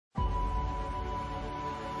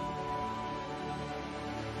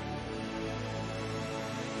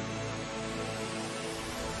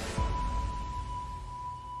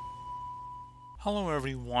Hello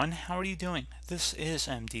everyone, how are you doing? This is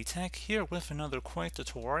MD Tech here with another quick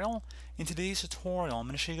tutorial. In today's tutorial, I'm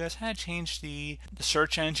going to show you guys how to change the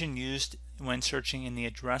search engine used when searching in the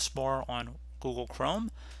address bar on Google Chrome.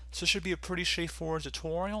 So it should be a pretty straightforward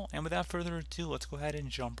tutorial, and without further ado, let's go ahead and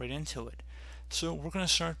jump right into it. So we're going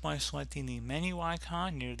to start by selecting the menu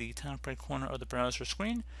icon near the top right corner of the browser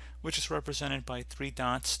screen, which is represented by three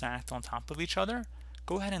dots stacked on top of each other.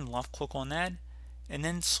 Go ahead and left click on that, and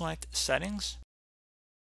then select Settings.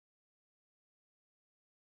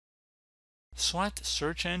 Select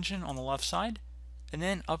search engine on the left side, and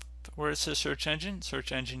then up where it says search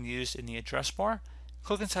engine used in the address bar,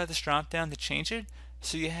 click inside this drop down to change it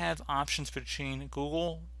so you have options between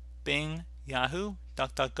Google, Bing, Yahoo,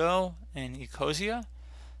 DuckDuckGo, and Ecosia.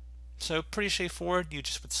 So pretty straightforward. You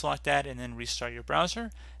just would select that and then restart your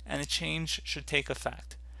browser, and the change should take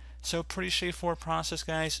effect. So pretty straightforward process,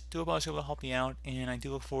 guys. Do hope I was able to help you out, and I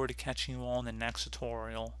do look forward to catching you all in the next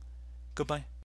tutorial. Goodbye.